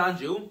wine of a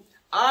non-Jew?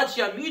 Ad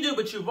sheyamidu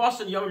b'tshuvos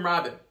and yomim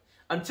rabim.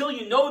 Until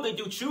you know they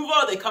do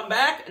tshuva, they come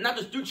back, and not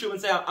just do tshuva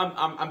and say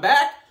I'm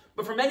back,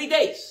 but for many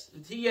days.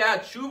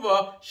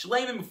 Tshuva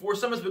shleimim before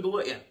someone's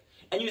begaluya,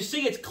 and you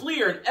see it's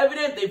clear and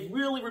evident they've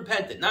really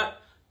repented. Not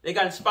they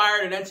got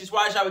inspired and NC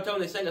Swai Shabbaton,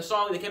 they sang a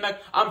song, they came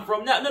back. I'm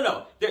from now.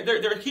 No.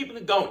 They're keeping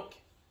it going.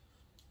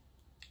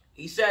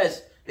 He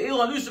says, but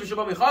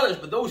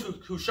those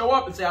who show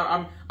up and say,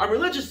 I'm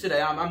religious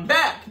today, I'm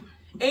back.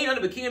 This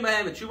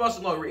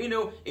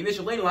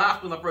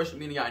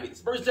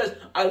person says,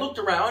 I looked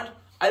around,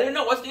 I didn't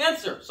know what's the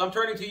answer, so I'm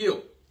turning to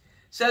you.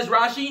 Says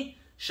Rashi,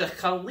 says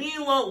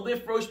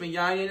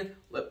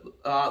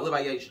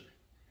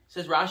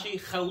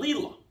Rashi,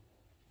 Chalila.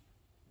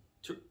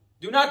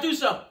 Do not do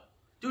so.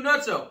 Do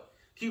not so.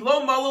 Because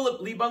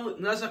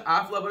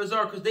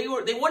they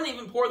wouldn't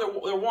even pour their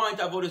wine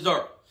to Avodah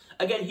Zarah.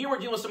 Again, here we're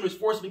dealing with someone who's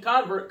forcibly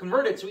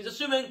converted, so he's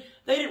assuming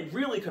they didn't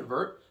really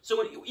convert.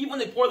 So even when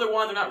they pour their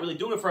wine, they're not really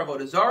doing it for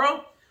Avodah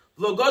Zarah.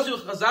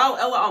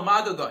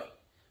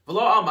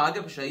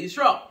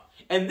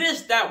 And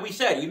this that we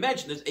said, we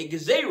mentioned, is a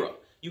gezerah.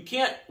 You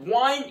can't,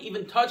 wine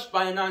even touched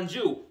by a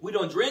non-Jew. We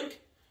don't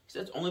drink. He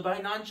said it's only by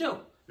a non-Jew.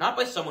 Not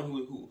by someone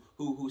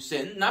who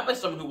sinned, not by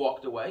someone who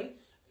walked away.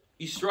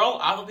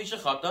 Yisrael, Aval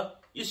Pishachata,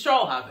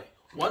 Yisrael have it.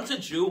 Once a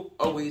Jew,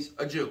 always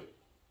a Jew.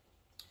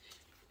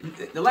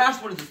 The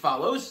last one is as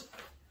follows.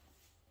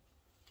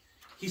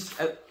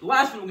 The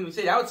last one we're going to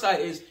say outside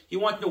is he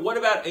wants to know what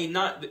about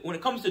when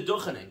it comes to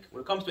duchening,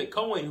 when it comes to a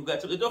Kohen who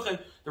gets up to duchen,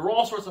 there are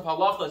all sorts of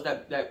halachas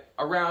that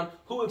around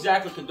who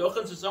exactly can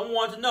duchen. So someone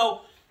wants to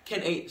know,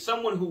 can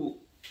someone who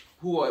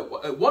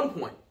at one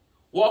point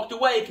walked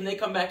away, can they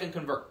come back and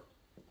convert?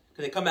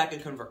 Can they come back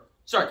and convert?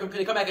 Sorry, can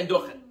they come back and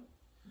duchen?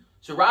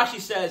 So Rashi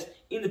says,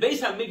 in the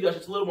Beis HaMikdash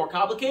it's a little more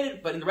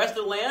complicated, but in the rest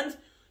of the land,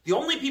 the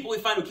only people we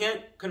find who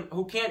can't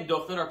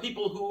duchen are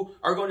people who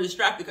are going to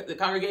distract the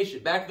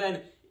congregation. Back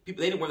then, they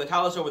didn't wear the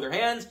talis over their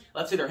hands.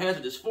 Let's say their hands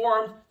are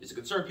disformed. There's a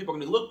concern people are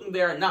going to be looking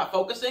there and not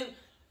focusing.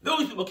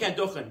 Those people can't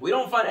duchen. We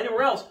don't find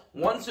anywhere else.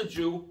 Once a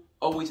Jew,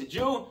 always a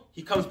Jew.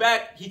 He comes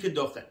back, he can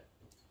duchen.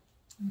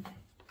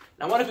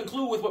 Now I want to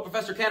conclude with what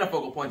Professor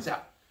Kannefogel points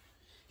out.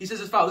 He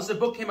says as follows. This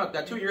book came out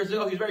 2 years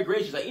ago. He was very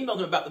gracious. I emailed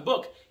him about the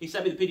book. He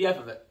sent me the PDF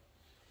of it.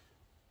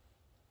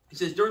 He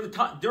says, during the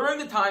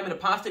time an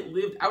apostate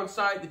lived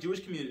outside the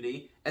Jewish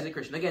community as a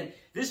Christian. Again,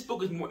 this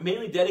book is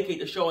mainly dedicated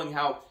to showing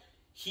how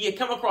he had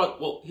come across,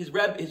 his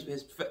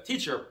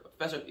teacher,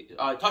 Professor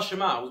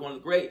Tashema, was one of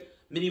the great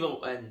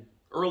medieval and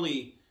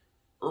early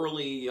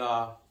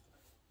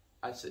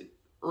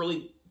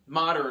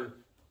modern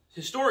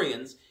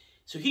historians.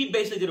 So he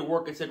basically did a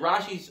work and said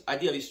Rashi's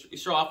idea of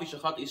Yisrael Afi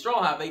Shachat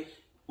Yisrael Have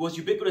was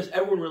ubiquitous.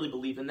 Everyone really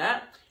believed in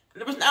that. And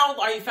there was an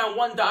outlier. He found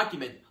one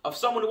document of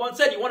someone who once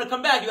said, you want to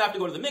come back, you have to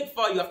go to the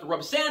mikvah, you have to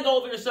rub sand all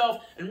over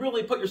yourself, and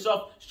really put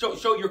yourself,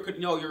 show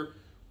you're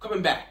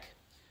coming back.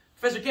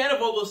 Professor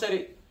Kannefogel said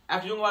it,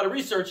 after doing a lot of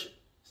research,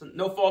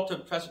 no fault to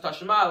Professor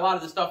Tashema, a lot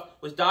of this stuff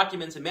was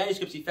documents and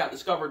manuscripts he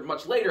discovered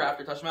much later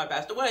after Tashema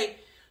passed away,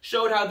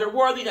 showed how there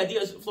were these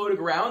ideas floating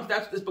around.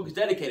 That's what this book is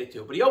dedicated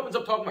to. But he opens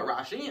up talking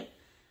about Rashi.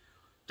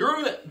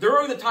 During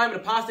the time an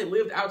apostate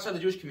lived outside the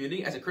Jewish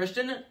community as a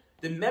Christian,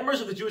 the members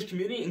of the Jewish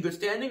community in good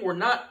standing were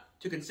not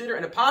to consider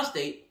an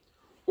apostate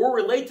or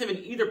relate to him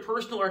in either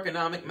personal or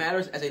economic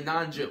matters as a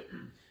non-Jew.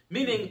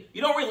 Meaning,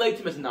 you don't relate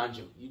to him as a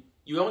non-Jew.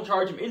 You don't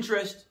charge him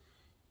interest.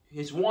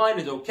 His wine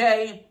is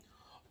okay.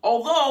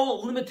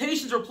 Although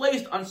limitations are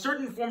placed on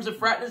certain forms of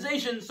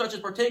fraternization, such as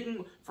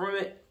partaking from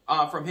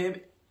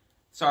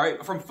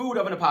food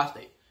of an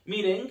apostate.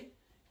 Meaning,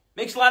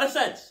 makes a lot of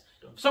sense.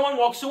 If someone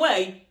walks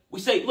away, we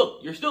say,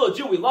 look, you're still a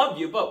Jew, we love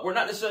you, but we're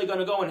not necessarily going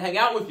to go and hang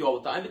out with you all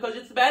the time because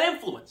it's a bad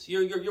influence.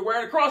 You're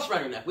wearing a cross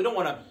around your neck. We don't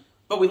want to,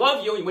 but we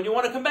love you, and when you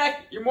want to come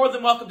back, you're more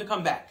than welcome to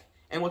come back.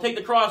 And we'll take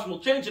the cross and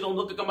we'll change it and we'll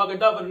look like a Magen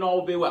David and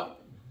all will be well.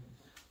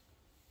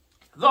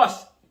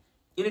 Thus,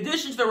 in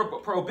addition to the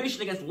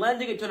prohibition against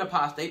lending it to an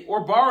apostate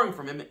or borrowing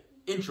from him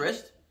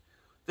interest,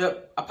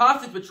 the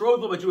apostate's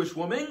betrothal of a Jewish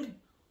woman,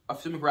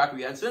 assuming her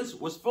acquiescence,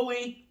 was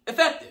fully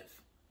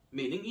effective,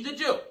 meaning he's a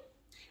Jew.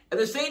 At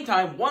the same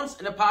time, once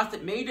an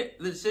apostate made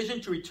the decision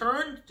to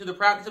return to the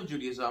practice of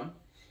Judaism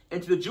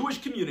and to the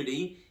Jewish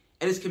community,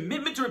 and his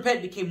commitment to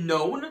repent became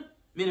known,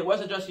 meaning it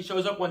wasn't just he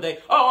shows up one day,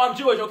 oh, I'm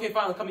Jewish, okay,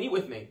 fine, come eat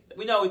with me.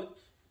 We know,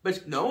 but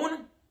it's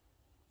known.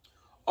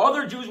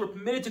 Other Jews were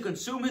permitted to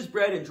consume his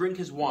bread and drink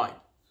his wine.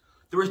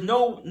 There was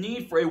no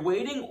need for a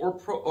waiting or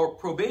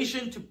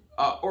probation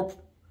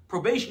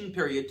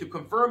period to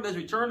confirm that his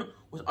return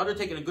was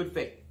undertaken in good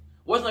faith. It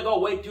wasn't like, oh,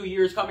 wait 2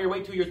 years, come here,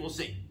 wait 2 years, we'll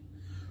see.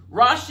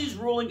 Rashi's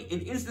ruling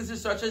in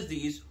instances such as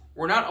these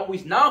were not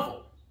always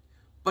novel,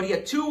 but he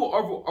had two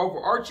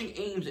overarching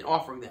aims in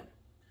offering them.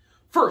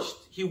 First,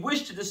 he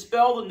wished to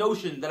dispel the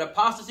notion that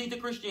apostasy to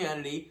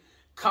Christianity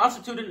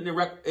constituted an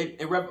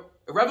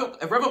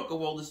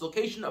irrevocable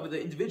dislocation of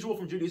the individual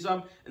from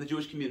Judaism and the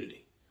Jewish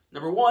community.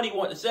 Number one, he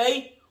wanted to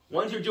say,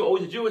 once you're a Jew,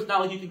 always a Jew. It's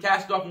not like you can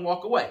cast it off and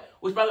walk away,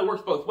 which by the way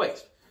works both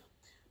ways.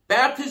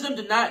 Baptism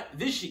did not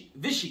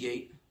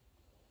vitiate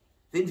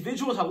the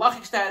individual's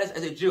halachic status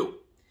as a Jew,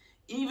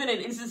 even in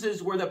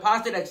instances where the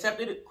apostate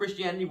accepted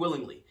Christianity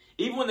willingly.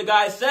 Even when the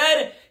guy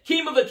said,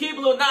 Kima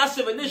v'kiblu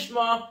nasiv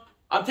v'nishma,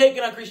 I'm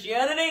taking on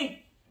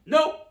Christianity.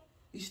 Nope,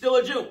 he's still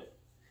a Jew.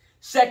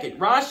 Second,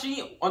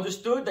 Rashi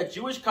understood that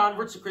Jewish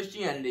converts to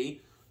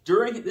Christianity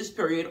during this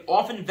period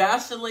often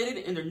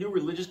vacillated in their new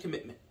religious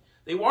commitment.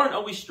 They weren't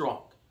always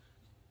strong.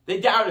 They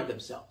doubted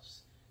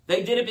themselves.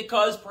 They did it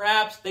because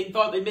perhaps they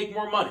thought they'd make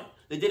more money.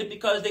 They did it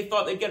because they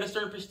thought they'd get a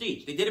certain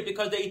prestige. They did it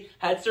because they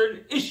had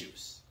certain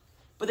issues.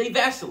 But they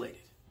vacillated.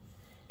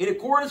 In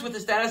accordance with the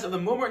status of the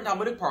Mummar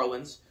Talmudic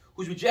parlance,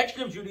 whose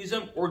rejection of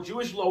Judaism or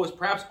Jewish law was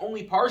perhaps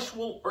only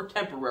partial or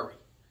temporary,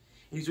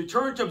 and his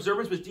return to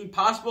observance was deemed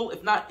possible,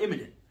 if not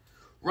imminent.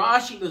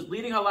 Rashi, those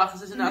leading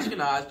halachists in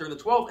Ashkenaz during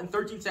the 12th and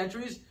 13th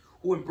centuries,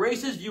 who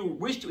embraced his view,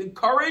 wished to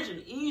encourage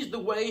and ease the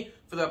way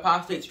for the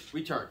apostate's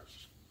return.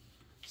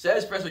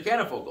 Says Professor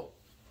Kannefogel,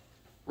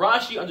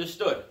 Rashi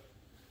understood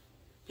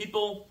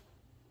people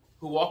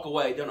who walk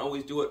away don't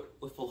always do it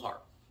with full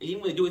heart.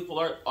 Even when they do it with full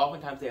heart,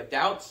 oftentimes they have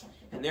doubts,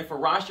 and therefore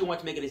Rashi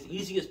wants to make it as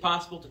easy as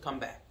possible to come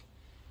back.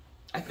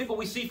 I think what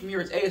we see from here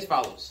is as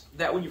follows,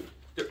 that when you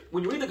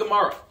read the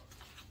Gemara,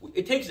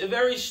 it takes a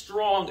very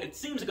strong, it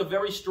seems like a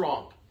very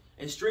strong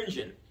and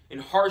stringent and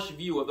harsh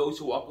view of those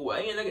who walk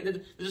away. And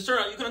there's a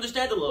certain, you can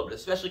understand it a little bit,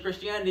 especially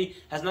Christianity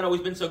has not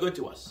always been so good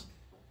to us.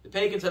 The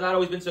pagans have not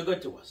always been so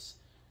good to us.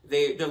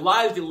 Their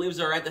lives, their lives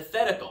are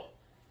antithetical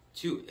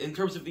to, in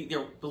terms of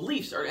their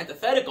beliefs are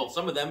antithetical,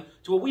 some of them,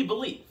 to what we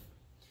believe.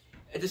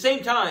 At the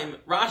same time,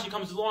 Rashi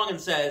comes along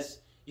and says,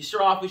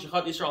 Yisrael Hapi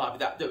Shechad Yisrael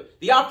Hapi.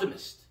 The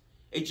optimist.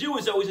 A Jew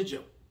is always a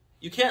Jew.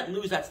 You can't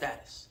lose that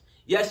status.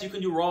 Yes, you can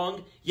do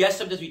wrong. Yes,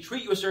 sometimes we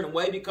treat you a certain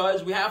way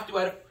because we have to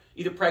have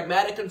either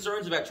pragmatic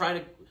concerns about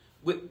trying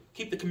to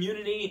keep the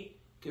community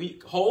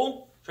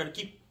whole, trying to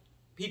keep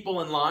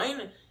people in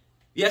line.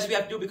 Yes, we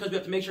have to do it because we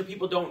have to make sure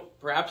people don't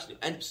perhaps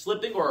end up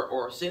slipping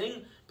or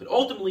sinning. But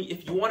ultimately,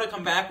 if you want to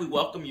come back, we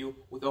welcome you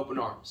with open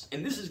arms.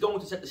 And this is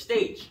going to set the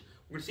stage.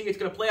 We're going to see it's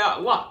going to play out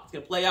a lot. It's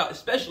going to play out,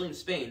 especially in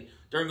Spain,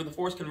 during the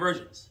forced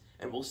conversions.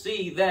 And we'll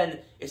see then,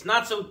 it's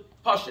not so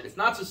pashut, it's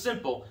not so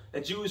simple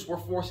that Jews were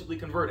forcibly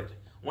converted.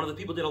 One of the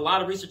people who did a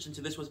lot of research into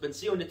this was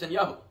Ben-Zion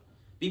Netanyahu.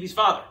 Bibi's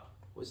father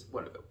was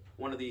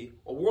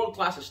a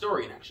world-class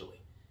historian,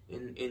 actually,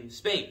 in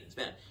Spain.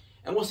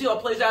 And we'll see how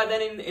it plays out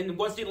then in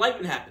once the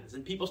Enlightenment happens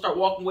and people start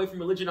walking away from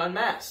religion en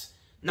masse.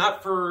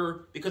 Not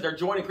because they're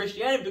joining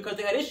Christianity, because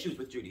they had issues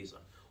with Judaism.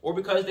 Or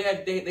because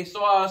they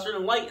saw a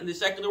certain light in the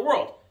secular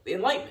world, the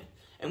Enlightenment,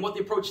 and what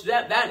the approach to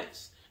that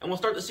is. And we'll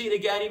start to see it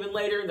again even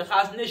later in the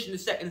Chazon Ish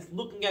and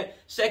looking at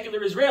secular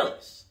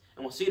Israelis.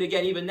 And we'll see it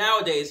again even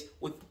nowadays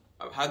with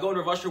Hagon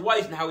Rav Asher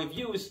Weiss and how he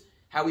views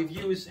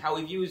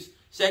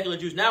secular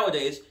Jews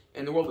nowadays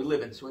in the world we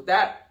live in. So with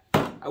that,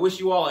 I wish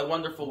you all a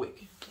wonderful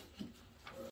week.